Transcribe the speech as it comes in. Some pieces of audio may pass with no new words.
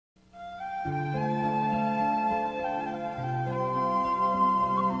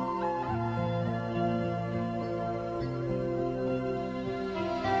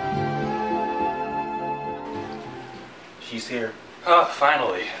here. Oh,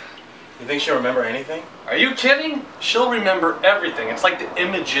 finally. You think she'll remember anything? Are you kidding? She'll remember everything. It's like the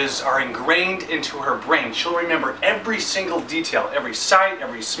images are ingrained into her brain. She'll remember every single detail, every sight,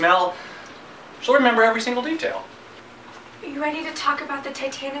 every smell. She'll remember every single detail. Are you ready to talk about the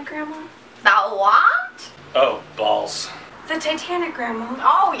Titanic, Grandma? The what? Oh, balls. The Titanic, Grandma.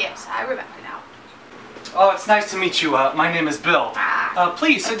 Oh, yes, I remember now. Oh, it's nice to meet you. My name is Bill.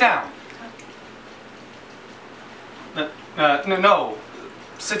 Please, sit down. No.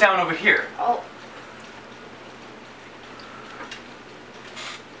 Sit down over here. Oh.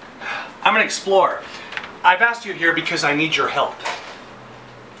 I'm an explorer. I've asked you here because I need your help.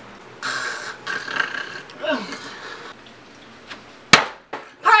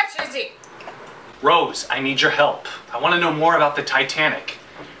 Rose, I need your help. I want to know more about the Titanic.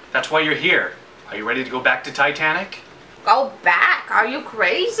 That's why you're here. Are you ready to go back to Titanic? Go back? Are you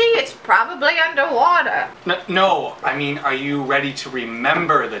crazy? It's probably underwater. No, I mean, are you ready to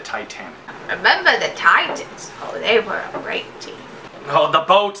remember the Titanic? Remember the Titans? Oh, they were a great team. Oh, the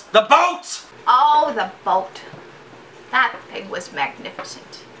boat! The boat! Oh, the boat. That thing was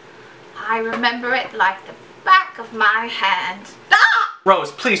magnificent. I remember it like the back of my hand. Ah!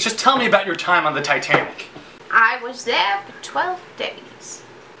 Rose, please, just tell me about your time on the Titanic. I was there for 12 days.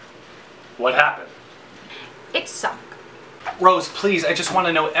 What happened? It sunk. Rose, please, I just want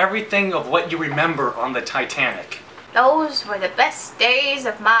to know everything of what you remember on the Titanic. Those were the best days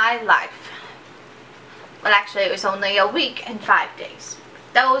of my life. Well, actually, it was only a week and 5 days.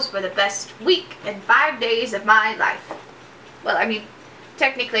 Those were the best week and 5 days of my life. Well, I mean,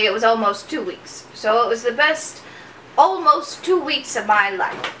 technically it was almost 2 weeks. So it was the best almost 2 weeks of my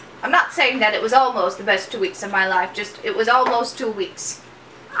life. I'm not saying that it was almost the best 2 weeks of my life, just it was almost 2 weeks.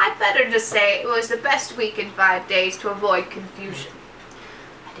 I'd better just say it was the best week in 5 days to avoid confusion.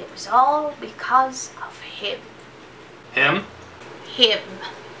 And it was all because of him. Him? Him.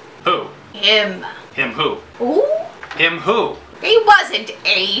 Who? Him. Him who? Who? Him who? He wasn't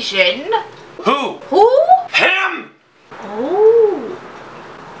Asian. Who? Who? Him! Oh.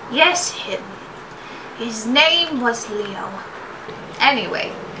 Yes, him. His name was Leo.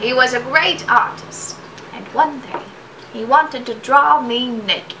 Anyway, he was a great artist. And one day, he wanted to draw me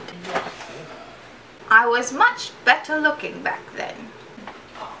naked. I was much better looking back then.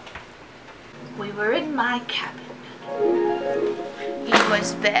 We were in my cabin. He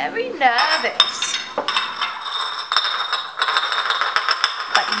was very nervous.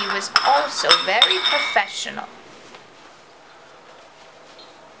 But he was also very professional.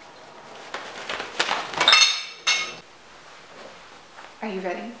 Are you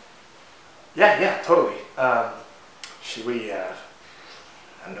ready? Yeah, totally. Should we, I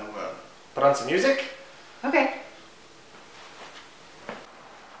don't know, put on some music? Okay.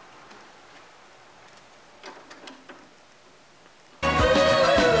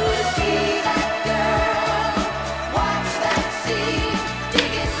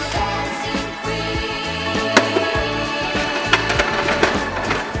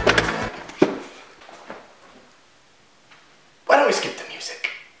 Why don't we skip the music?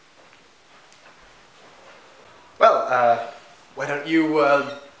 Well, why don't you,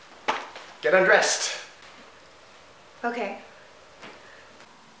 get undressed? Okay.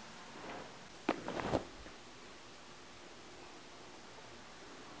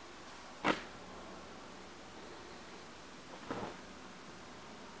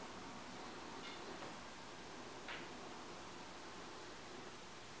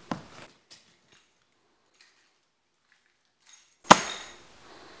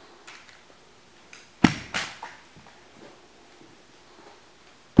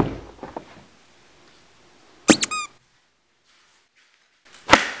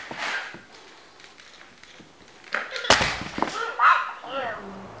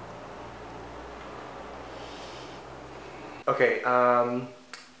 Okay,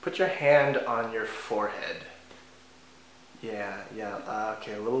 put your hand on your forehead. Yeah,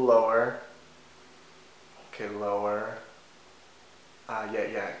 okay, a little lower. Okay, lower.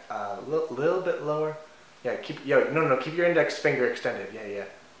 Little bit lower. Yeah, keep your index finger extended. Yeah.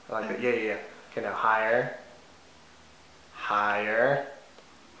 I like that. Yeah. Okay, now higher. Higher.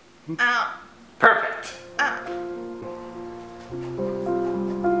 Perfect.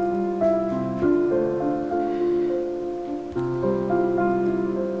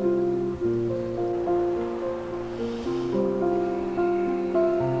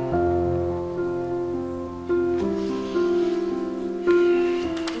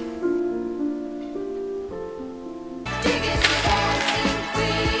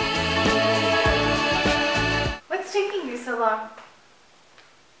 What's taking you so long?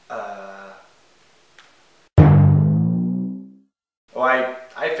 Well,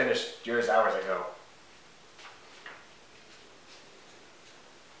 I finished yours hours ago.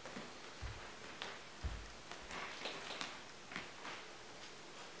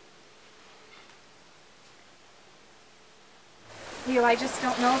 Leo, I just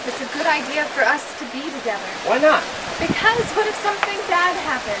don't know if it's a good idea for us to be together. Why not? Because what if something bad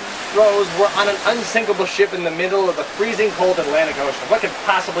happens? Rose, we're on an unsinkable ship in the middle of the freezing cold Atlantic Ocean. What could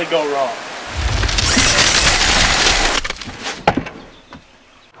possibly go wrong?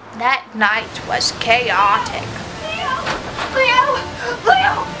 That night was chaotic. Leo!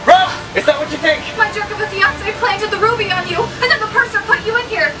 Leo! Rose! Is that what you think? My jerk of a fiance planted the ruby on you, and then the purser put you in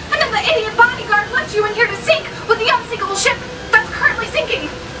here, and then the idiot bodyguard left you in here to sink with the unsinkable ship that's currently sinking.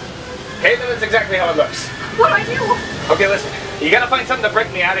 Okay, then that's exactly how it looks. What do I do? Okay, listen. You gotta find something to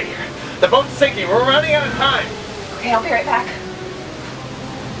break me out of here. The boat's sinking. We're running out of time. Okay, I'll be right back.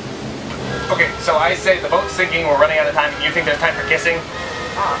 Okay, so I say the boat's sinking, we're running out of time, and you think there's time for kissing?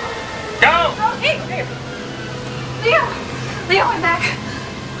 Go! Oh, hey! Leo! Leo, I'm back.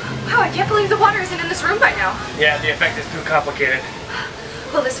 Wow, I can't believe the water isn't in this room by now. Yeah, the effect is too complicated.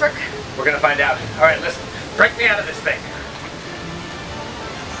 Will this work? We're gonna find out. Alright, listen. Break me out of this thing.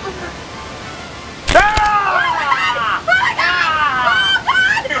 Ah!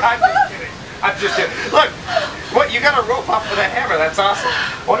 I'm just kidding. I'm just kidding. Look! What, you got a rope off with a hammer. That's awesome.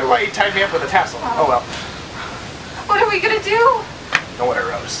 Wonder why you tied me up with a tassel. Oh well. What are we gonna do? Don't worry,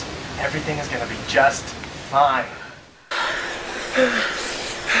 Rose. Everything is gonna be just fine.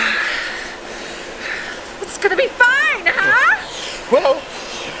 It's gonna be fine, huh? Well,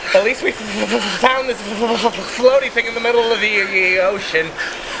 at least we found this floaty thing in the middle of the ocean.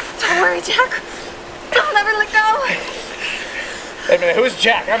 Don't worry, Jack. I'll never let go. Wait a minute, who's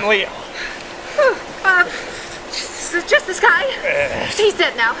Jack? I'm Leo. Just this guy. He's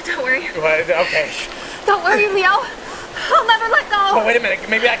dead now. Don't worry. Okay. Don't worry, Leo. I'll never let go. Oh, wait a minute.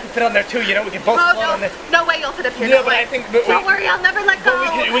 Maybe I can fit on there too. You know, we can both float on there. No way you'll fit up here. No, No but way. I think... Don't worry, I'll never let go.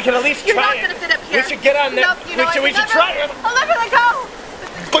 We can at least You're try not it. gonna fit up here. We should get on there. Nope, you know what? We should try it. I'll never let go.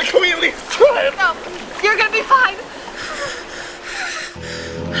 But can we at least try it? No, you're gonna be fine.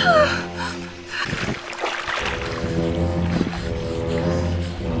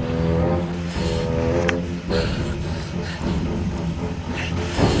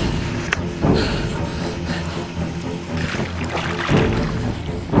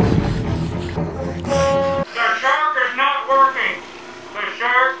 The shark is not working. The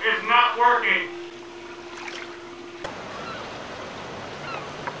shark is not working.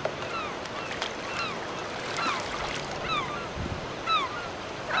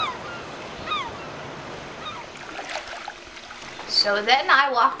 So then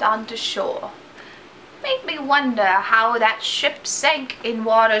I walked onto shore. Made me wonder how that ship sank in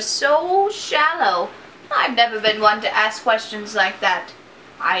water so shallow. I've never been one to ask questions like that.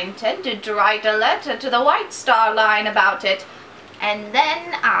 I intended to write a letter to the White Star Line about it. And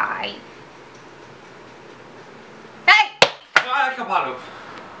then I... Hey! Come on.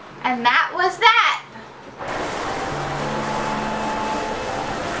 And that was that.